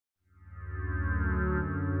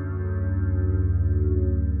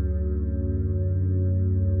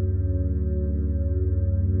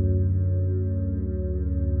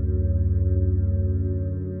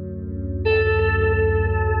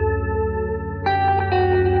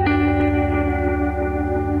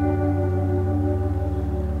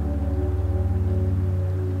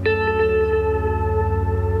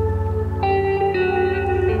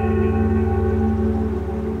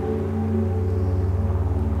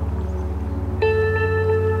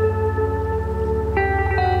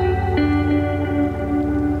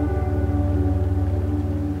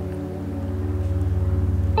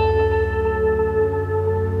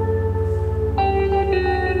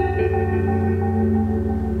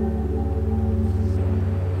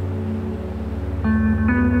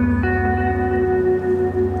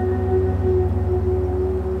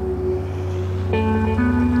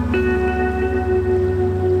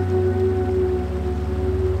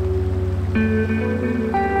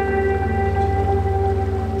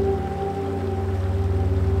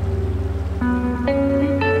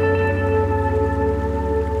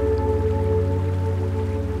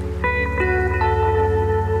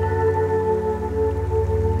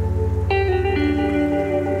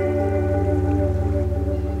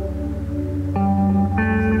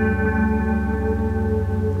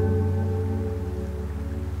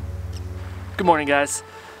Good morning, guys.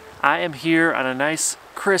 I am here on a nice,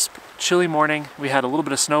 crisp, chilly morning. We had a little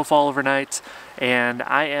bit of snowfall overnight, and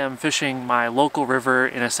I am fishing my local river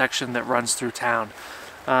in a section that runs through town.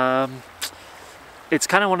 It's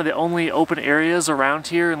kind of one of the only open areas around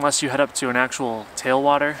here unless you head up to an actual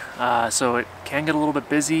tailwater, so it can get a little bit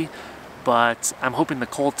busy, but I'm hoping the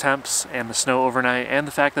cold temps and the snow overnight and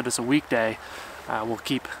the fact that it's a weekday will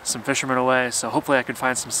keep some fishermen away. So hopefully I can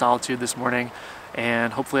find some solitude this morning,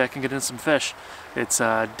 and hopefully I can get in some fish. It's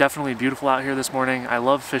definitely beautiful out here this morning. I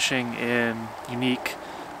love fishing in unique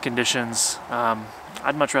conditions.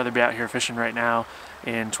 I'd much rather be out here fishing right now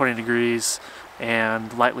in 20 degrees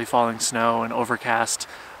and lightly falling snow and overcast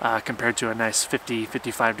compared to a nice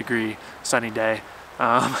 50-55 degree sunny day.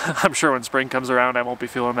 I'm sure when spring comes around I won't be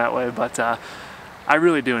feeling that way, but I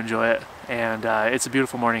really do enjoy it, and it's a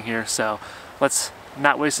beautiful morning here. So let's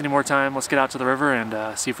not waste any more time. Let's get out to the river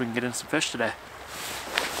and see if we can get in some fish today.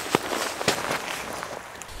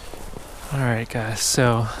 Alright guys,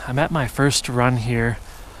 so I'm at my first run here.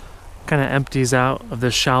 Kind of empties out of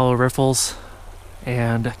this shallow riffles,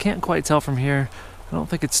 and I can't quite tell from here. I don't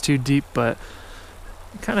think it's too deep, but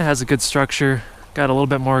it kind of has a good structure. Got a little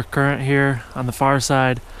bit more current here on the far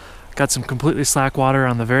side. Got some completely slack water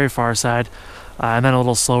on the very far side, and then a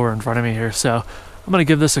little slower in front of me here. So I'm going to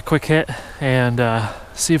give this a quick hit and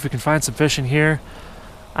see if we can find some fish in here.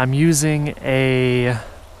 I'm using a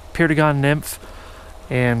Pentagon nymph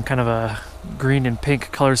and kind of a green and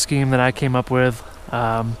pink color scheme that I came up with,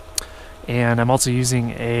 and I'm also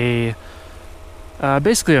using a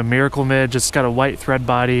basically a miracle midge. It's got a white thread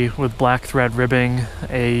body with black thread ribbing,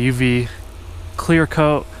 a UV clear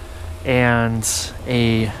coat, and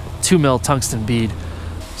a 2mm tungsten bead.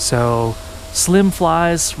 So slim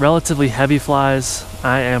flies, relatively heavy flies.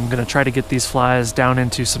 I am going to try to get these flies down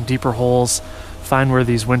into some deeper holes, find where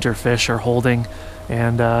these winter fish are holding,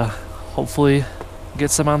 and hopefully get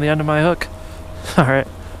some on the end of my hook. Alright,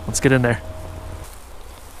 let's get in there.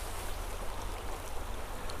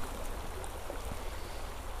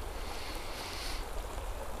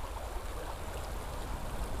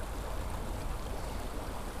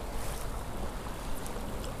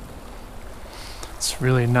 It's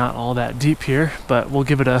really not all that deep here, but we'll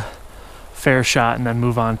give it a fair shot and then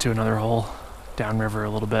move on to another hole downriver a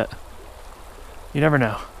little bit. You never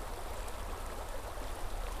know.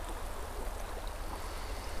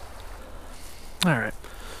 Alright,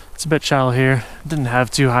 it's a bit shallow here. Didn't have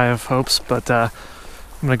too high of hopes, but I'm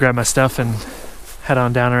going to grab my stuff and head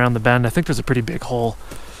on down around the bend. I think there's a pretty big hole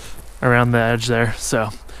around the edge there, so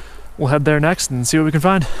we'll head there next and see what we can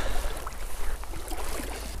find.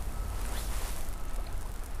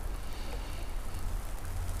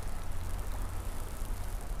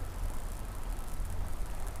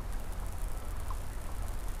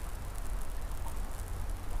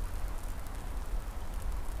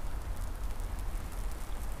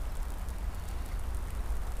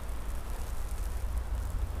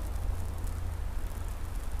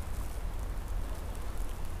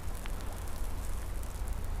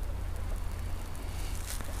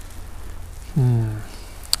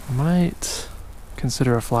 I might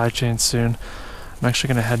consider a fly chain soon. I'm actually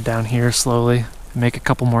going to head down here slowly, make a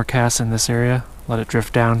couple more casts in this area, let it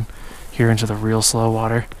drift down here into the real slow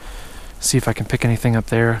water, see if I can pick anything up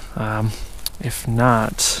there. If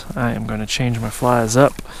not, I am going to change my flies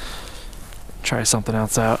up, try something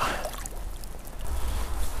else out.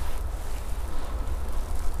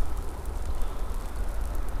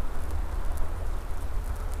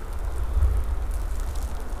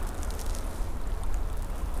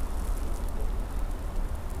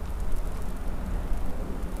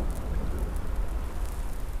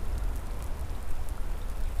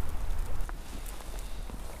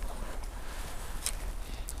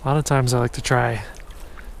 A lot of times I like to try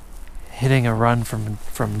hitting a run from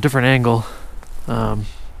a different angle. Can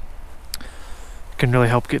really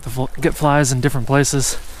help get flies in different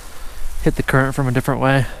places. Hit the current from a different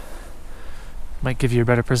way. Might give you a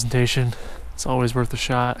better presentation. It's always worth a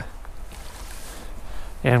shot.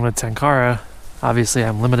 And with Tenkara, obviously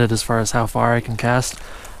I'm limited as far as how far I can cast,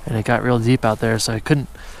 and it got real deep out there, so I couldn't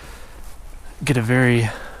get a very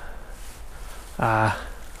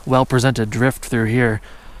well presented drift through here.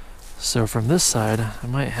 So from this side, I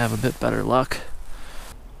might have a bit better luck.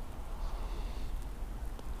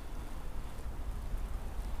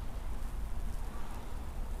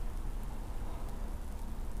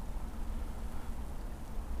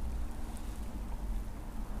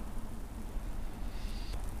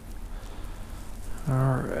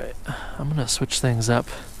 Alright, I'm going to switch things up.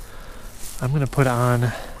 I'm going to put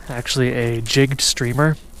on actually a jigged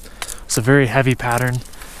streamer. It's a very heavy pattern.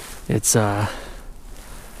 It's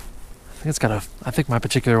think it's got I think my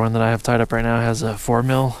particular one that I have tied up right now has a 4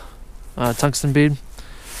 mil tungsten bead.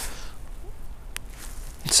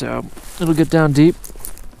 So it'll get down deep,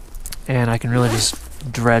 and I can really just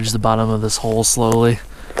dredge the bottom of this hole slowly.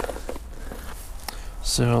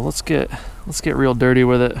 So let's get real dirty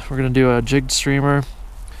with it. We're gonna do a jigged streamer,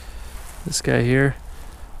 this guy here,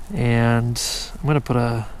 and I'm gonna put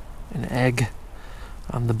an egg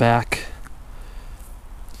on the back.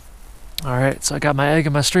 All right, so I got my egg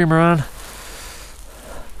and my streamer on.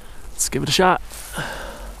 Let's give it a shot.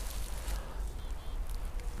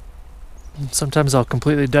 Sometimes I'll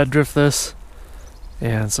completely dead drift this,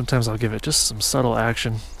 and sometimes I'll give it just some subtle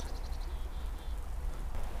action.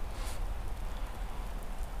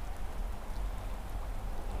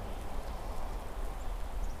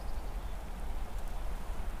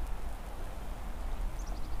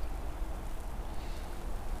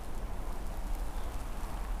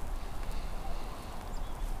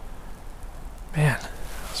 Man,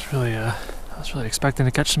 I was really expecting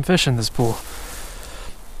to catch some fish in this pool.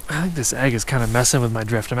 I think this egg is kind of messing with my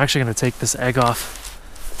drift. I'm actually going to take this egg off.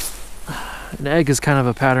 An egg is kind of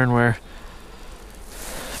a pattern where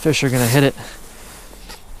fish are going to hit it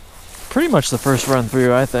pretty much the first run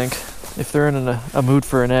through, I think. If they're in a mood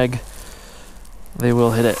for an egg, they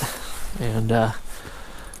will hit it. And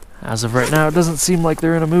as of right now, it doesn't seem like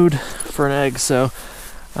they're in a mood for an egg, so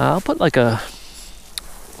I'll put like a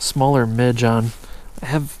smaller midge on.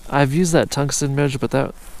 I've used that tungsten midge, but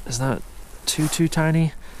that is not too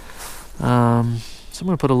tiny. So I'm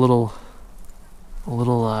gonna put a little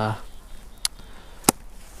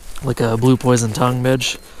like a blue poison tongue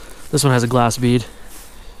midge. This one has a glass bead.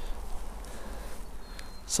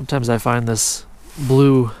 Sometimes I find this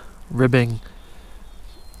blue ribbing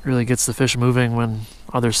really gets the fish moving when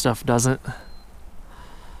other stuff doesn't.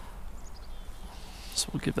 So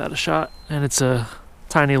we'll give that a shot, and it's a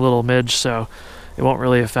tiny little midge, so it won't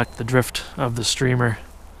really affect the drift of the streamer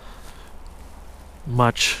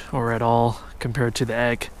much or at all compared to the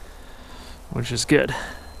egg, which is good.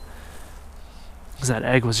 Because that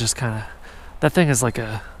egg was just kind of, that thing is like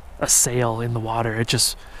a sail in the water. It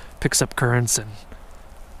just picks up currents, and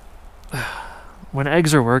when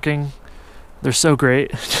eggs are working, they're so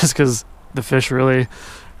great just because the fish really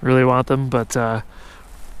want them. But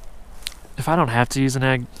if I don't have to use an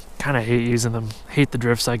egg, kind of hate using them. Hate the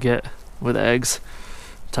drifts I get with eggs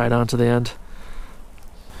tied onto the end.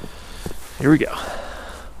 Here we go.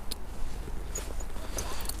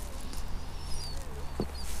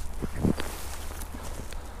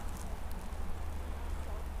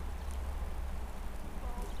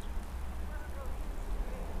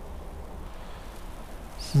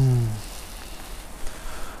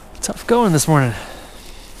 Tough going this morning.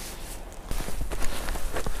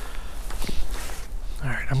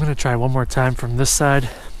 Alright, I'm gonna try one more time from this side,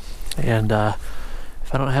 and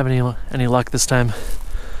if I don't have any luck this time,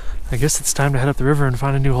 I guess it's time to head up the river and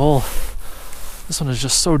find a new hole. This one is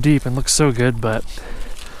just so deep and looks so good, but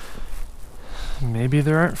maybe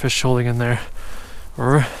there aren't fish holding in there,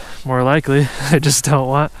 or more likely, I just don't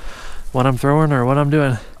want what I'm throwing or what I'm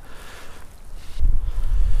doing.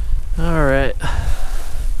 Alright,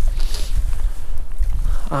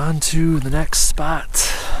 on to the next spot.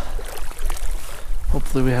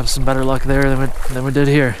 Hopefully we have some better luck there than we did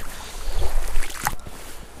here.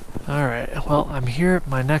 Alright, well, I'm here at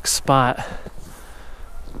my next spot.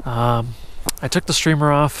 I took the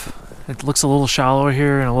streamer off. It looks a little shallower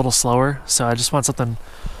here and a little slower, so I just want something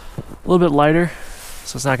a little bit lighter,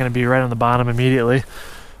 so it's not going to be right on the bottom immediately.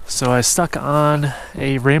 So I stuck on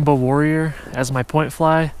a Rainbow Warrior as my point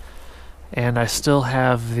fly, and I still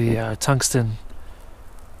have the tungsten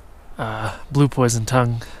blue poison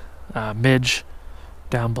tongue midge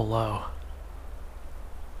down below.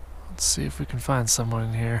 Let's see if we can find someone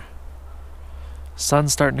in here.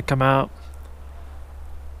 Sun's starting to come out.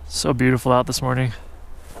 So beautiful out this morning.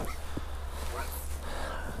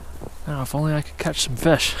 Now, if only I could catch some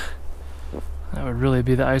fish. That would really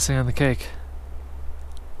be the icing on the cake.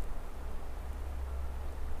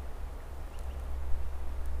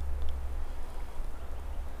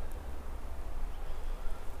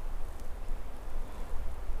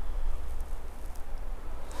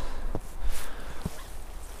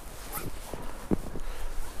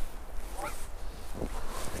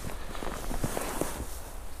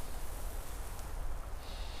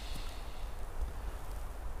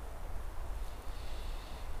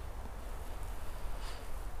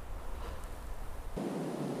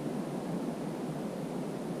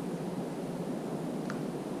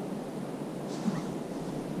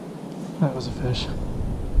 That was a fish.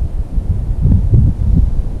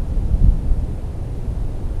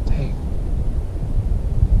 Dang.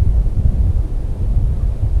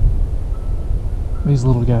 These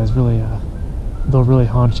little guys really, they'll really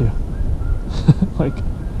haunt you. Like,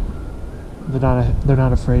 they're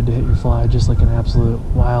not afraid to hit your fly, just like an absolute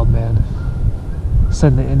wild man.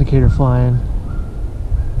 Setting the indicator flying.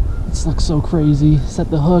 This looks so crazy. Set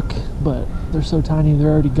the hook, but they're so tiny, they're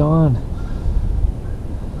already gone.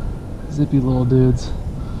 Zippy little dudes.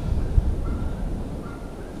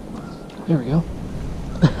 There we go.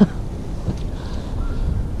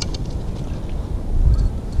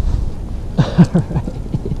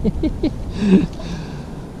 Alright.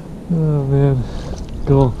 Oh man.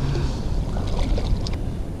 Cool.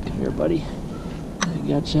 Come here, buddy. I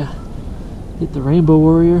gotcha. Hit the Rainbow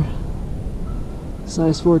Warrior.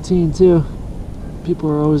 Size 14 too. People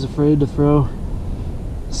are always afraid to throw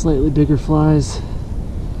slightly bigger flies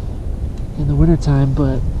in the wintertime,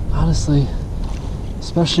 but honestly,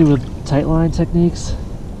 especially with tight line techniques,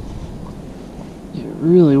 it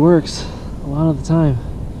really works a lot of the time.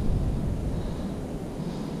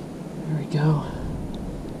 There we go.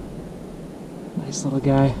 Nice little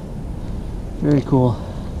guy. Very cool.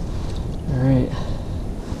 Alright.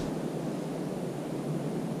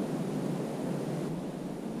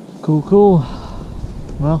 Cool, cool.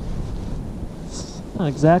 Well, it's not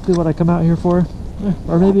exactly what I come out here for.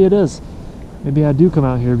 Or maybe it is. Maybe I do come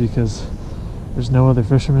out here because there's no other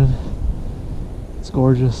fishermen. It's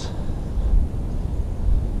gorgeous.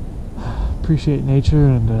 Appreciate nature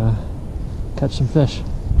and catch some fish.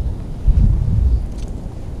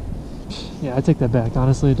 Yeah, I take that back.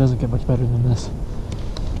 Honestly, it doesn't get much better than this.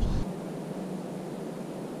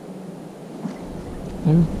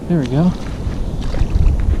 There we go.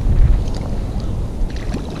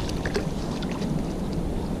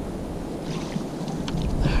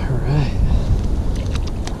 Alright.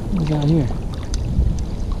 What do we got here?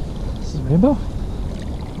 This is a rainbow?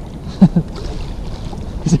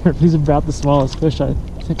 These are about the smallest fish I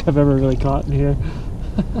think I've ever really caught in here.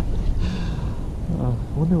 I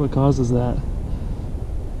wonder what causes that.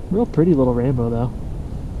 Real pretty little rainbow though.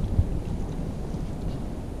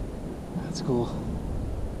 That's cool.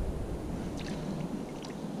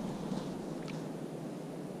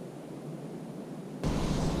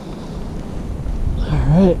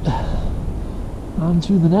 Alright, on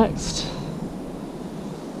to the next.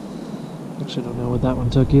 Actually, I don't know what that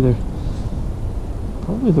one took either.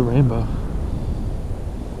 Probably the rainbow.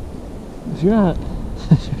 If you're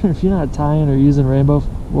not tying or using Rainbow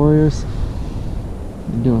Warriors,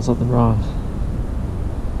 you're doing something wrong.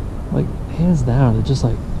 Like, hands down, it just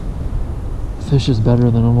like fishes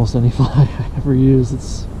better than almost any fly I ever use.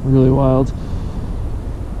 It's really wild.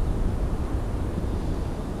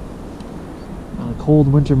 On a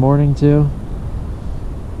cold winter morning too.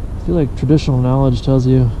 I feel like traditional knowledge tells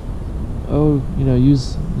you, oh, you know,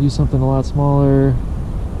 use something a lot smaller.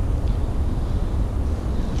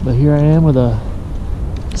 But here I am with a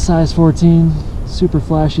size 14 super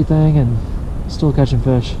flashy thing and still catching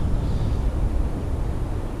fish.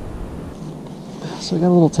 So I got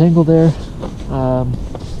a little tangle there.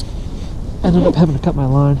 Ended up having to cut my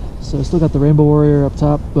line, so I still got the Rainbow Warrior up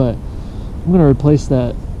top, but I'm going to replace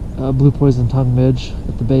that blue poison tongue midge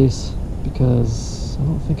at the base because I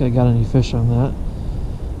don't think I got any fish on that.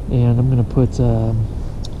 And I'm going to put kind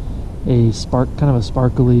of a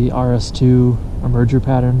sparkly RS2 emerger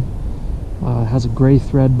pattern. It has a gray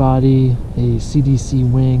thread body, a CDC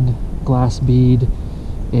wing, glass bead,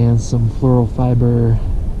 and some floral fiber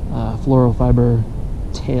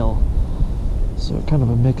tail. So kind of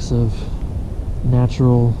a mix of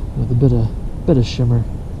natural with a bit of shimmer.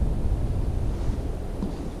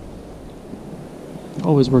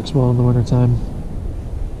 Always works well in the wintertime.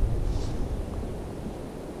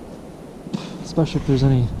 Especially if there's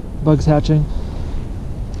any bugs hatching,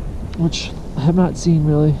 which I have not seen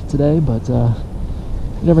really today, but you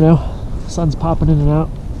never know. Sun's popping in and out.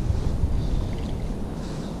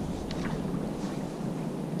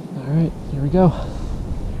 Alright, here we go.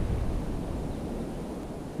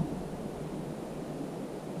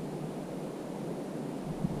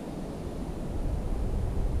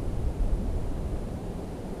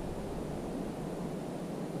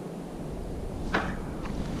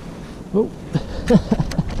 Oh.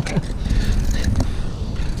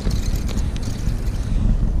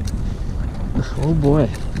 Oh boy,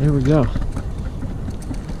 there we go.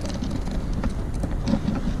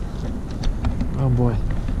 Oh boy,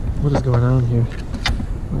 what is going on here?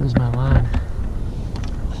 Where's my line?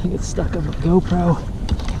 I think it's stuck on the GoPro.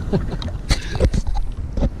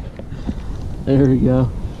 There we go.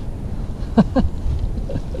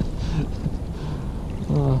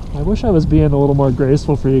 I wish I was being a little more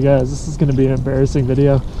graceful for you guys. This is going to be an embarrassing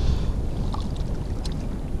video.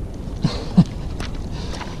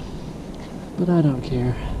 but I don't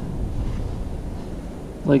care.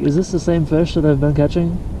 Like, is this the same fish that I've been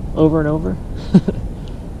catching over and over?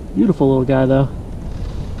 Beautiful little guy, though.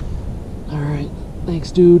 Alright,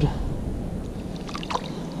 thanks, dude.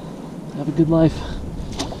 Have a good life.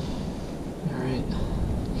 Alright,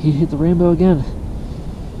 he hit the rainbow again.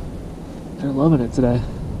 They're loving it today.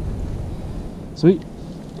 Sweet.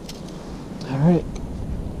 Alright,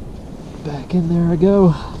 back in there I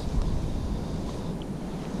go.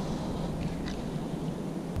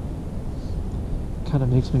 Kind of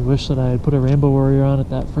makes me wish that I had put a rainbow warrior on at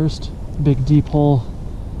that first big deep hole.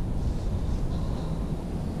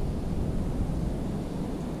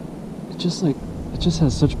 It just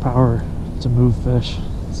has such power to move fish.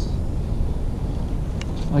 If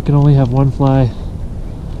I could only have one fly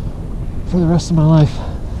for the rest of my life,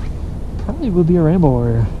 probably would be a rainbow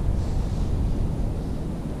warrior.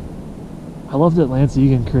 I love that Lance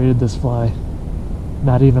Egan created this fly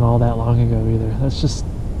not even all that long ago either. That's just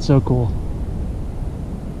so cool.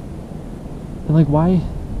 And like, why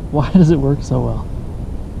does it work so well?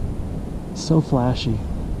 It's so flashy.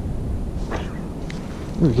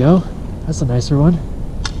 There we go. That's a nicer one.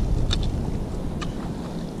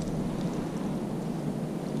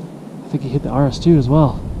 I think he hit the RS2 as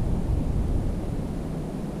well.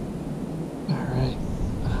 Alright.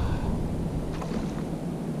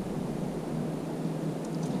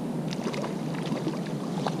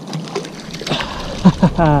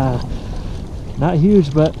 Not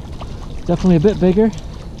huge, but definitely a bit bigger.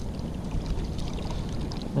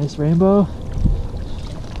 Nice rainbow.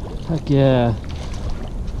 Heck yeah.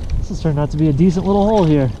 This has turned out to be a decent little hole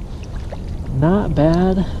here. Not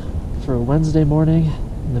bad for a Wednesday morning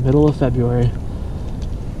in the middle of February.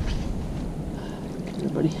 Come here,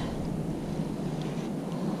 buddy.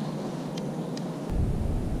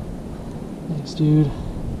 Thanks, dude.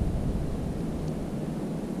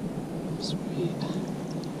 Sweet.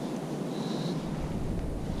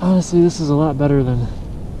 Honestly, this is a lot better than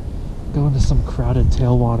going to some crowded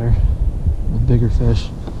tailwater with bigger fish.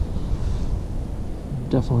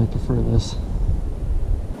 Definitely prefer this.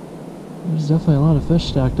 There's definitely a lot of fish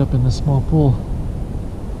stacked up in this small pool.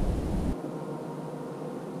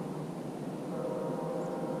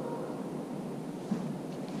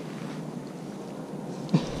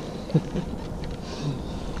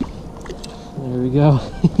 There we go.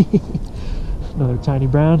 Another tiny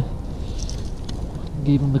brown.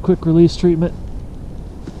 Gave him the quick release treatment.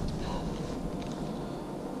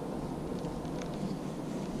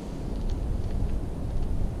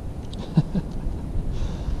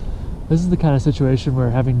 This is the kind of situation where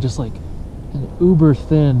having just like an uber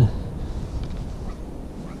thin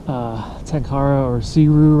Tenkara or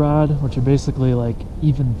Keiryu rod, which are basically like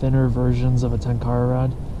even thinner versions of a Tenkara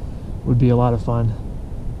rod, would be a lot of fun.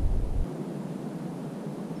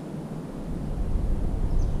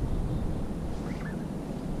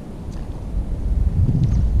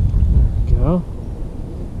 There we go.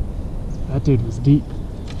 That dude was deep.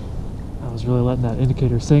 I was really letting that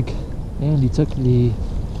indicator sink, and he took the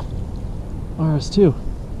RS2.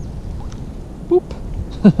 Boop.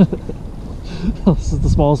 This is the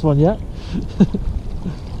smallest one yet.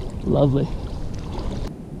 Lovely.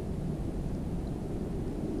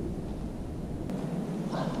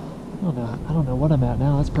 I don't know what I'm at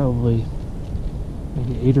now. That's probably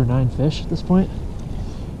maybe 8 or 9 fish at this point.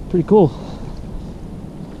 Pretty cool.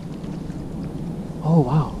 Oh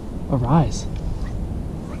wow, a rise.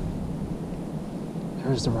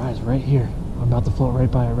 There's the rise right here. I'm about to float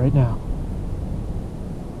right by it right now.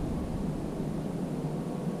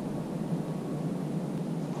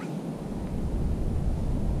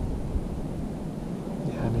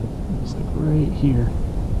 Yeah, I mean, it's like right here.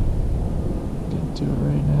 Get to it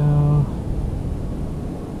right now.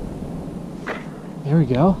 There we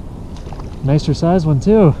go. Nicer size one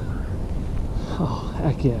too. Oh,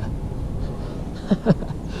 heck yeah.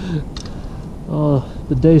 Oh,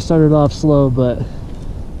 the day started off slow, but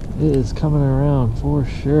it is coming around for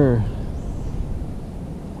sure.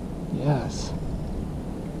 Yes.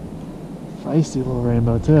 Feisty little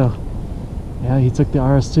rainbow too. Yeah, he took the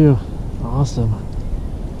RS2. Awesome.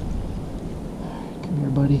 Alright, come here,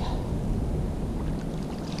 buddy.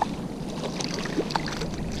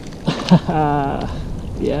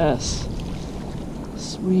 Yes.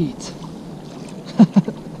 Sweet.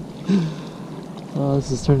 Oh,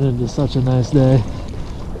 this is turning into such a nice day.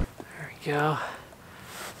 There we go.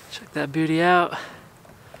 Check that beauty out.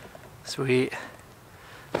 Sweet.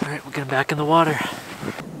 Alright, we'll get him back in the water.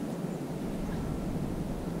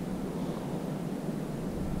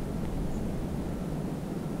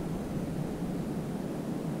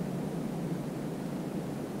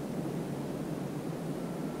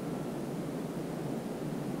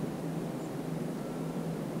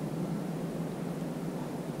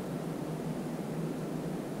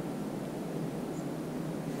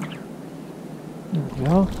 we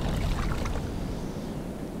go.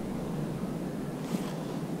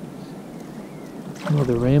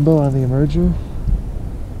 Another rainbow on the emerger.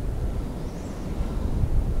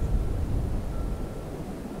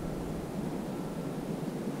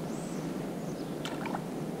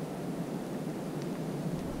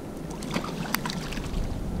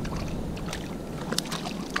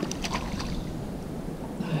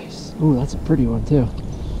 Nice. Ooh, that's a pretty one too.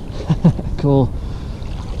 Cool.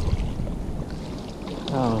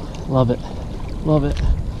 Oh, love it. Love it.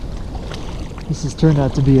 This has turned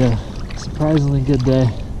out to be a surprisingly good day.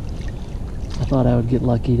 I thought I would get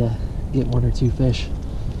lucky to get 1 or 2 fish,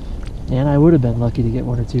 and I would have been lucky to get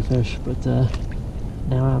 1 or 2 fish, but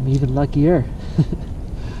now I'm even luckier.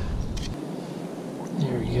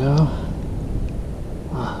 There we go.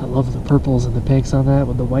 Oh, I love the purples and the pinks on that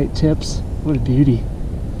with the white tips. What a beauty.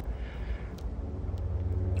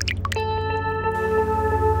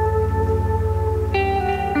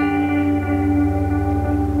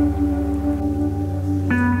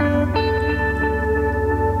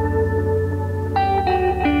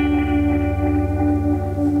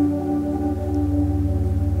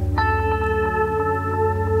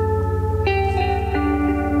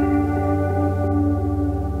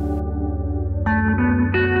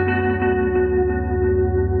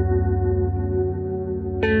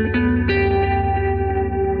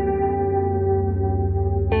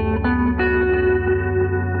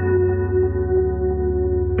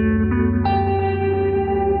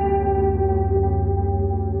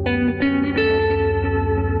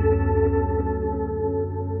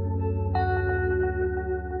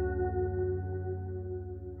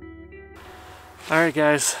 Alright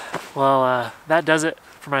guys, well that does it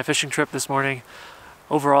for my fishing trip this morning.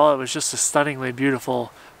 Overall it was just a stunningly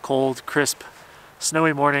beautiful, cold, crisp,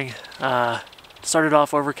 snowy morning. Started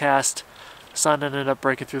off overcast, sun ended up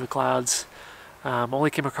breaking through the clouds. Only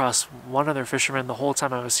came across one other fisherman the whole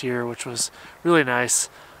time I was here, which was really nice.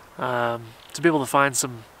 To be able to find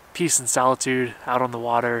some peace and solitude out on the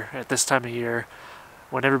water at this time of year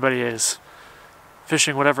when everybody is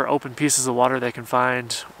fishing whatever open pieces of water they can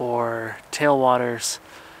find or tailwaters.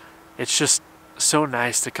 It's just so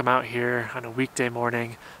nice to come out here on a weekday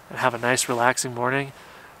morning and have a nice relaxing morning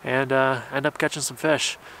and end up catching some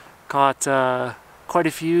fish. Caught quite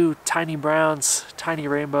a few tiny browns, tiny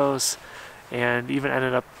rainbows, and even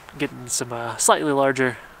ended up getting some slightly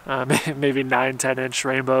larger, maybe 9-10 inch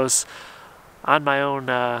rainbows on my own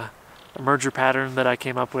emerger pattern that I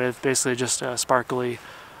came up with, basically just a sparkly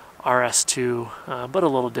RS2, but a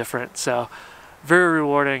little different. So very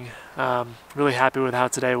rewarding. Really happy with how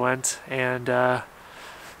today went, and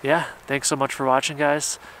yeah, thanks so much for watching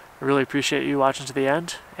guys. I really appreciate you watching to the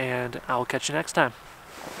end, and I'll catch you next time.